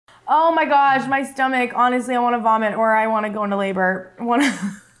Oh my gosh, my stomach. Honestly, I want to vomit or I want to go into labor.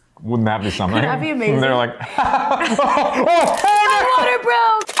 Wouldn't that be something? That'd be amazing. And they're like, My water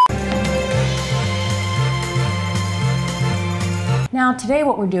broke! Now, today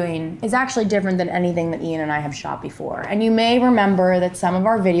what we're doing is actually different than anything that Ian and I have shot before. And you may remember that some of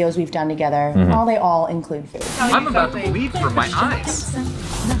our videos we've done together, well, they all include food. I'm about to bleed from my eyes.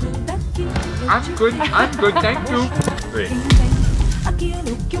 I'm good, thank you. Wait.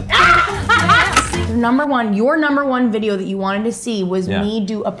 Your number one video that you wanted to see was me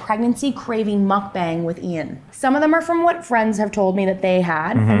do a pregnancy craving mukbang with Ian. Some of them are from what friends have told me that they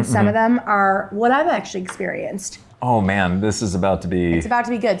had, and some of them are what I've actually experienced. oh man, this is about to be It's about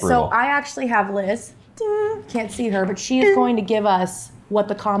to be good. brutal. So I actually have Liz. Ding. Can't see her, but she is going to give us what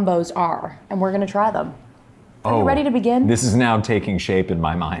the combos are, and we're gonna try them. Are you ready to begin? This is now taking shape in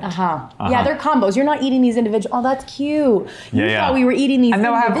my mind. Yeah, they're combos. You're not eating these individual. Oh, that's cute. You thought we were eating these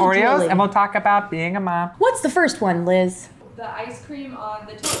individually. And they'll have Oreos, and we'll talk about being a mom. What's the first one, Liz? The ice cream on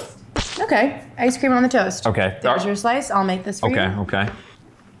the toast. Okay, ice cream on the toast. Okay. There's your slice. I'll make this for you. Okay.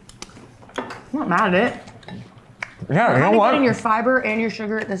 I'm not mad at it. Yeah, you know what? Getting your fiber and your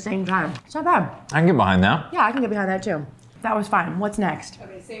sugar at the same time. It's not bad. I can get behind that. Yeah, I can get behind that too. That was fine. What's next?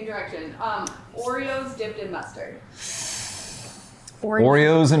 Okay, same direction. Oreos dipped in mustard.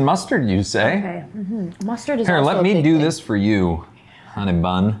 Oreos and mustard, you say? Okay. Mustard is Here, also let a me big do thing. this for you, honey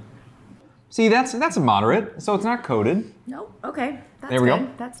bun. See, that's a moderate, so it's not coated. No, okay. That's There we good. go.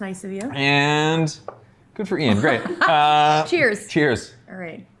 That's nice of you. And good for Ian, great. Cheers. Cheers. All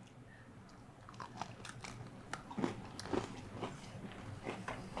right.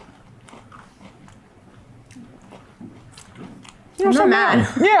 I'm not mad.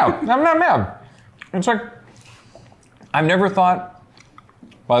 Yeah, I'm not mad. It's like, I've never thought,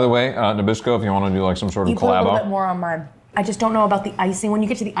 by the way, Nabisco, if you want to do like some sort of You put a little bit collabo. more on mine. I just don't know about the icing. When you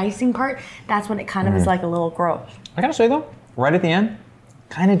get to the icing part, that's when it kind of is like a little gross. I gotta say though, right at the end,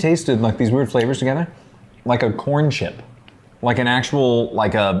 kind of tasted like these weird flavors together. Like a corn chip. Like an actual,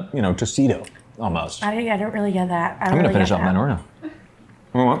 like a, Tostito, almost. I don't really get that. I'm gonna finish up mine Oreo. You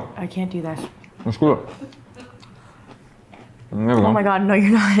know what? I can't do this. Let's do it. There we go. Oh my God, no,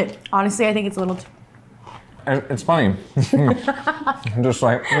 you're not. Honestly, I think it's a little. It's funny. I'm just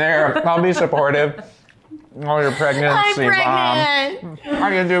like, there, I'll be supportive. Oh, you're pregnant. I'm Mom. pregnant. I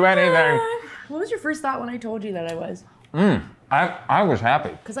can do anything. What was your first thought when I told you that I was? I was happy.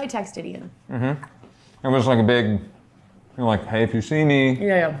 Because I texted Ian. It was like a big, like, hey, if you see me,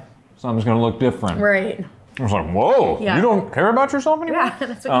 Yeah. something's gonna look different. Right. I was like, whoa, Yeah. you don't care about yourself anymore? Yeah,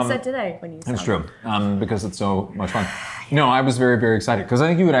 that's what you said today when you said It's true, because it's so much fun. No, I was very, very excited because I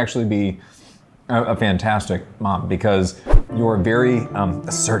think you would actually be a fantastic mom because you're very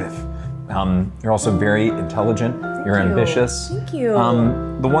assertive. You're also very intelligent. You're ambitious. Thank you.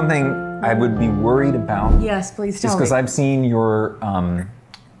 The one thing I would be worried about Yes, please is tell me. because I've seen your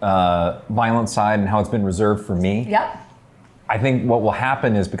violent side and how it's been reserved for me. Yep. I think what will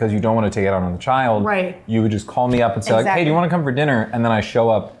happen is because you don't want to take it out on the child, Right. you would just call me up and say like, hey, do you want to come for dinner? And then I show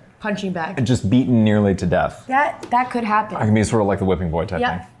up Punching bag. just beaten nearly to death. That could happen. I can be sort of like the whipping boy type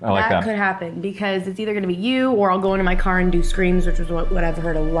Yep, thing. I like that. could happen because it's either going to be you or I'll go into my car and do screams, which is what I've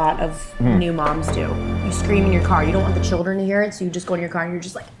heard a lot of new moms do. You scream in your car. You don't want the children to hear it, so you just go in your car and you're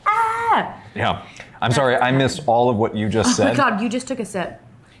just like, ah! Yeah. I'm sorry, I missed all of what you just said. Oh my God, you just took a sip.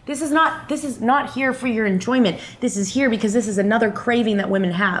 This is not here for your enjoyment. This is here because this is another craving that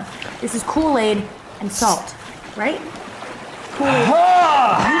women have. This is Kool-Aid and salt, right? Kool-Aid.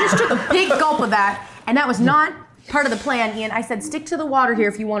 You just took a big gulp of that, and that was not part of the plan, Ian. I said stick to the water here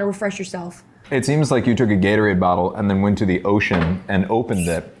if you want to refresh yourself. It seems like you took a Gatorade bottle and then went to the ocean and opened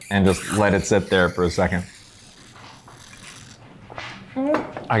it and just let it sit there for a second.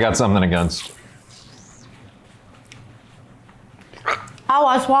 I got something against. Oh,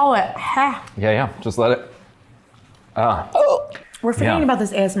 I swallow it. Ha. Yeah, just let it. We're forgetting Yeah. about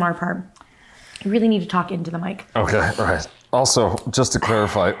this ASMR part. You really need to talk into the mic. Okay, right. Also, just to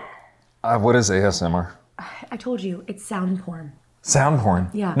clarify, what is ASMR? I told you, it's sound porn. Sound porn?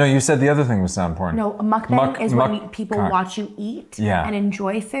 Yeah. No, you said the other thing was sound porn. No, a mukbang is when people watch you eat and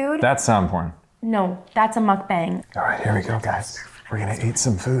enjoy food. That's sound porn. No, that's a mukbang. All right, here we go, guys. We're gonna eat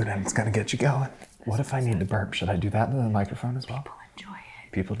some food and it's gonna get you going. What if I need to burp? Should I do that into the microphone as well? People enjoy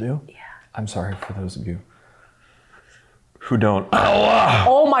it. People do? Yeah. I'm sorry for those of you who don't.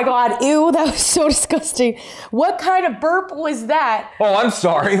 Oh my God, ew, that was so disgusting. What kind of burp was that? Oh, I'm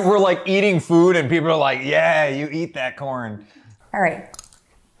sorry. We're like eating food and people are like, yeah, you eat that corn. All right.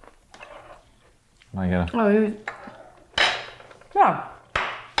 I get it. Oh, yeah.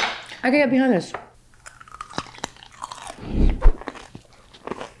 I can get behind this.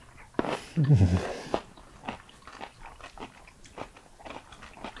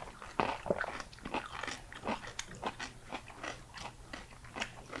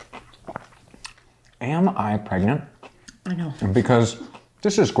 Am I pregnant? I know. Because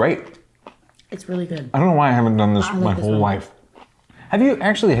this is great. It's really good. I don't know why I haven't done this I like my this whole one. life. Have you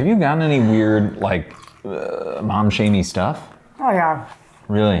gotten any weird, like, mom shamey stuff? Oh yeah.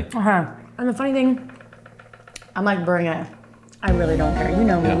 Really? And the funny thing, I'm like, bring it. I really don't care. You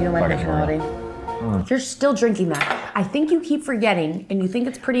know me, Yeah, you know my fuck it, personality. You're still drinking that. I think you keep forgetting and you think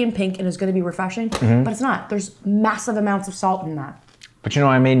it's pretty and pink and it's gonna be refreshing, but it's not. There's massive amounts of salt in that. But you know,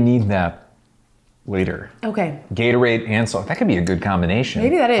 I may need that later. Okay. Gatorade and salt. That could be a good combination.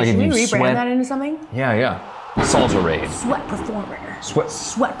 Maybe that is. Like if Should we you rebrand sweat- that into something? Yeah. Saltarade. Sweat Performer.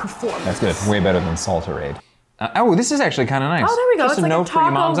 Sweat. Performer. That's good. Way better than Saltarade. Oh, this is actually kind of nice. Oh, there we go. Just It's a like a note for your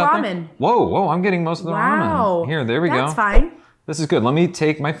taco moms out there. ramen. Whoa, I'm getting most of the Wow. ramen. Here, there we go. That's fine. This is good. Let me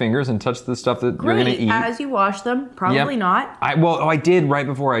take my fingers and touch the stuff that you're gonna Great. eat. As you wash them, probably Yep. not. I did right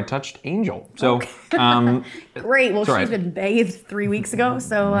before I touched Angel. So, Great. Well, all right. she's been bathed 3 weeks ago,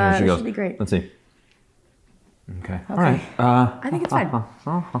 so there she it goes. should be great. Let's see. Okay. All right. I think it's fine.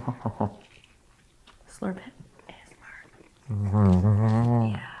 Slurp it.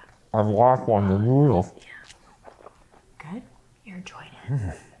 ASMR. Yeah. I've walked on the noodle. Good. You're enjoying it. Do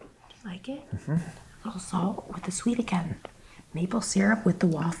you like it? A little salt with the sweet again. Maple syrup with the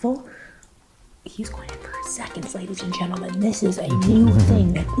waffle. He's going in for seconds, ladies and gentlemen. This is a new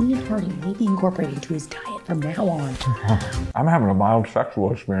thing that Ian Harding may be incorporating to his diet from now on. I'm having a mild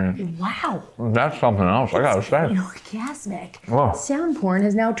sexual experience. Wow. That's something else, I gotta say. Orgasmic. Whoa. Sound porn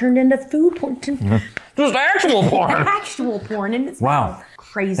has now turned into food porn. Just actual porn. Actual porn in its Wow. mouth.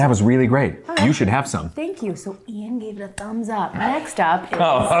 Crazy. That was really great. right. You should have some. Thank you. So Ian gave it a thumbs up. Next up is...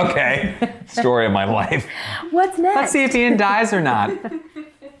 Oh, okay. Story of my life. What's next? Let's see if Ian dies or not.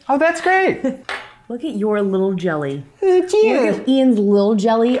 Oh, that's great. Look at your little jelly. Look at Ian's little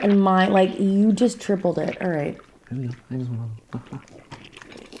jelly and mine. Like, you just tripled it. All right.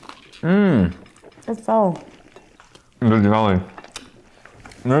 It fell. The jelly.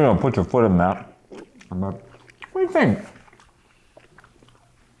 You're gonna put your foot in that. What do you think?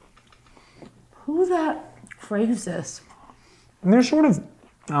 Who that craves this? And they're sort of,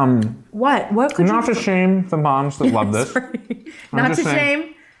 What? What could not you... to shame the moms that love this. Not just to saying,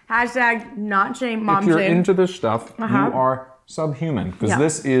 shame. Hashtag not shame, mom If you're shame. into this stuff, you are subhuman, because Yeah.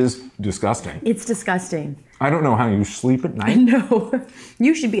 this is disgusting. It's disgusting. I don't know how you sleep at night. No.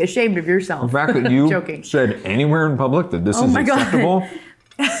 You should be ashamed of yourself. The fact that you Joking. said anywhere in public that this is my God. acceptable.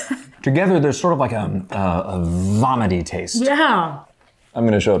 Together, there's sort of like a vomity taste. Yeah. I'm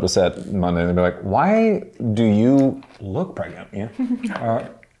going to show up to set Monday and they'll be like, why do you look pregnant? Yeah.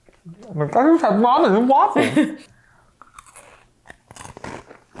 I'm like, I just have ramen and waffle.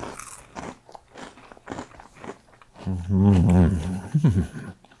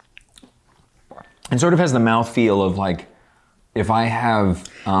 It sort of has the mouthfeel of like, if I have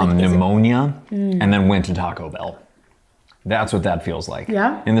pneumonia and then went to Taco Bell. That's what that feels like.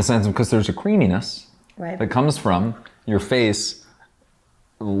 Yeah? In the sense of, because there's a creaminess Right. that comes from your face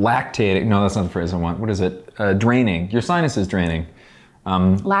lactating. No, that's not the phrase I want. What is it? Draining. Your sinus is draining.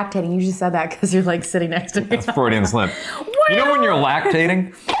 Lactating. You just said that because you're like sitting next to me. That's Freudian slip. You know when you're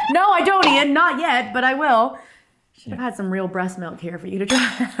lactating? No, I don't, Ian. Not yet, but I will. Should have had some real breast milk here for you to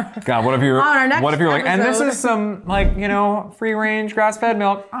try. God, what if you're, On our next what if you're like, and this episode. is some like, you know, free range grass-fed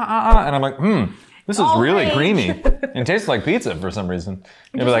milk, and I'm like, this is All really range. creamy. And tastes like pizza for some reason.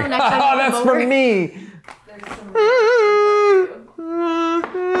 You'll be Just like, next time you come that's for over. me. There's some real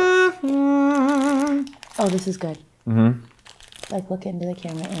for you. Oh, this is good. Mm-hmm. Like, look into the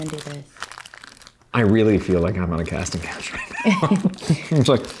camera and do this. I really feel like I'm on a casting couch right now. I'm just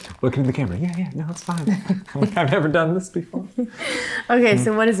like, look into the camera. Yeah, no, it's fine. I'm like, I've never done this before. Okay,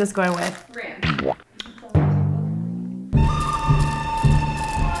 so what is this going with? Ranch.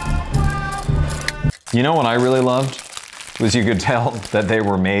 You know what I really loved? Was you could tell that they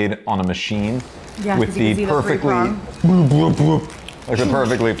were made on a machine Yeah, with 'cause you can the see the perfectly, three-prong. bloop, bloop, bloop, like the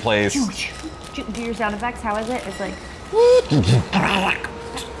perfectly placed. Do your sound effects. How is it? It's like...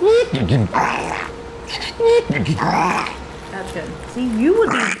 That's good. See, you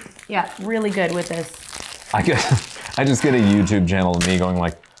would be, really good with this. I just get a YouTube channel of me going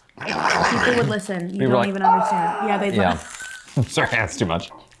like, People would listen. You People don't like, even understand. Yeah, they'd yeah. love. Sorry, that's too much.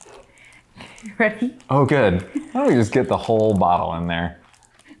 Ready? Oh, good. Why don't we just get the whole bottle in there?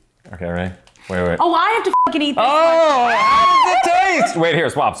 Okay, ready? Wait. Oh, I have to fucking eat this. Oh, how does it taste? Wait, here,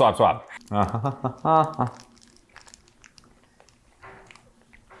 swap.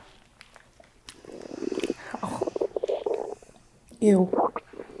 Ew.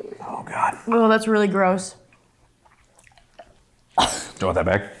 Oh, God. Oh, that's really gross. Throw that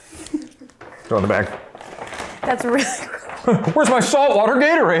back. Throw it back. That's really gross. Where's my saltwater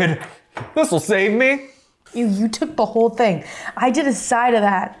Gatorade? This'll save me. You took the whole thing. I did a side of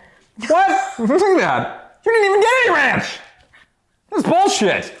that. What? Look at that. You didn't even get any ranch. That's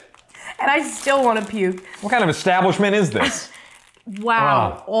bullshit. And I still want to puke. What kind of establishment is this?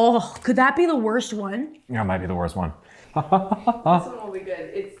 Wow. Oh, could that be the worst one? Yeah, it might be the worst one. This one will be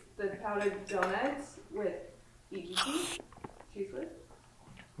good. It's the powdered donuts with easy cheese whiz.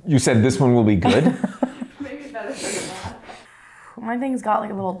 You said this one will be good? Maybe better than that. My thing's got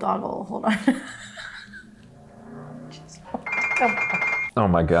like a little doggle. Hold on. Oh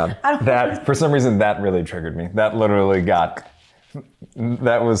my God. That, for some reason, that really triggered me. That literally got,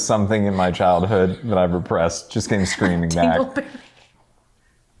 that was something in my childhood that I repressed, just came screaming back.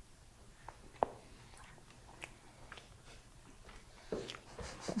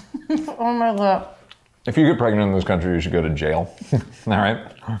 Oh my God. If you get pregnant in this country, you should go to jail. All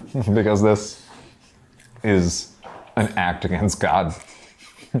right? Because this is an act against God.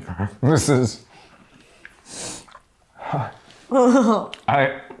 This is...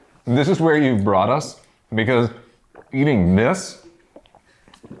 This is where you've brought us, because eating this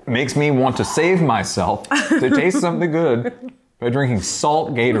makes me want to save myself to taste something good by drinking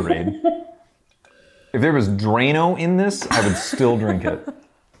salt Gatorade. If there was Drano in this, I would still drink it.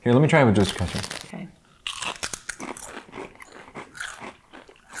 Here, let me try it with just ketchup. Okay.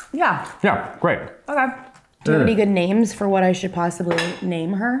 Yeah. Yeah, great. Okay. Do you have any good names for what I should possibly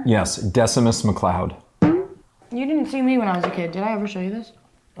name her? Yes, Decimus McLeod. You didn't see me when I was a kid. Did I ever show you this?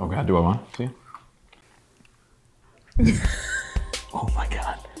 Oh God, do I want to see? Oh my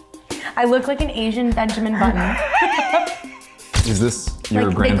God. I look like an Asian Benjamin Button. Is this your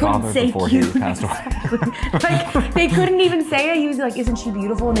Like, grandfather they before couldn't he say passed away? Like, they couldn't even say it. He was like, isn't she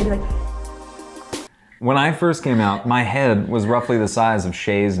beautiful? And they'd be like... When I first came out, my head was roughly the size of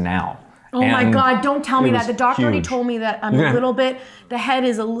Shay's now. Oh my God, don't tell me it that. was The doctor already huge. told me that I'm a little bit, the head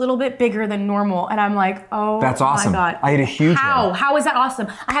is a little bit bigger than normal. And I'm like, oh That's awesome. my God. I had a huge How? head. How is that awesome?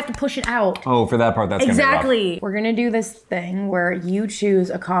 I have to push it out. Oh, for that part, that's gonna be Exactly. We're gonna do this thing where you choose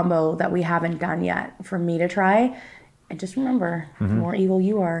a combo that we haven't done yet for me to try. And just remember, the more evil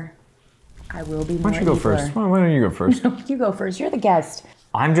you are, I will be more Why don't you go eviler. first? Why don't you go first? You go first. You're the guest.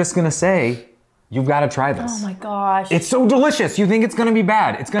 I'm just gonna say, you've got to try this. Oh my gosh. It's so delicious. You think it's gonna be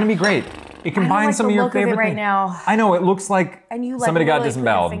bad. It's gonna be great. It combines like some the of your look of it favorite right things. now. I know, it looks like And you like somebody got really put your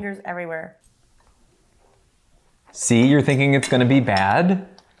disemboweled. fingers everywhere. See, you're thinking it's gonna be bad,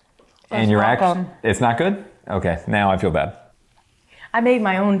 and you're actually, it's not good? Okay, now I feel bad. I made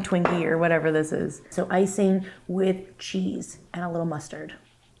my own Twinkie or whatever this is. So icing with cheese and a little mustard.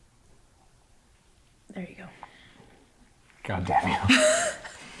 There you go. God damn you.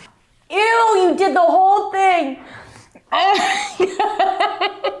 Ew, you did the whole thing.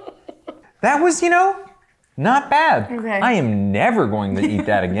 That was, not bad. Okay. I am never going to eat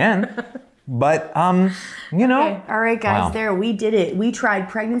that again. But, you know. Okay. All right, guys, Wow. there, we did it. We tried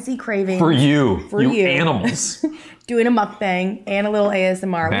pregnancy cravings. For you, For you you. animals. Doing a mukbang and a little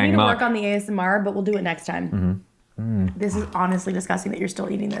ASMR. Bang we need to muck. work on the ASMR, but we'll do it next time. This is honestly disgusting that you're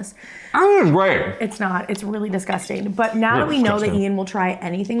still eating this. That was great. It's not. It's really disgusting. But now Really that we know that disgusting. Ian will try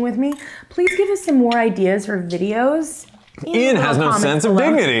anything with me, please give us some more ideas for videos. Ian has no sense of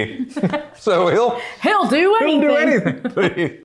dignity. So he'll He'll do anything. do anything.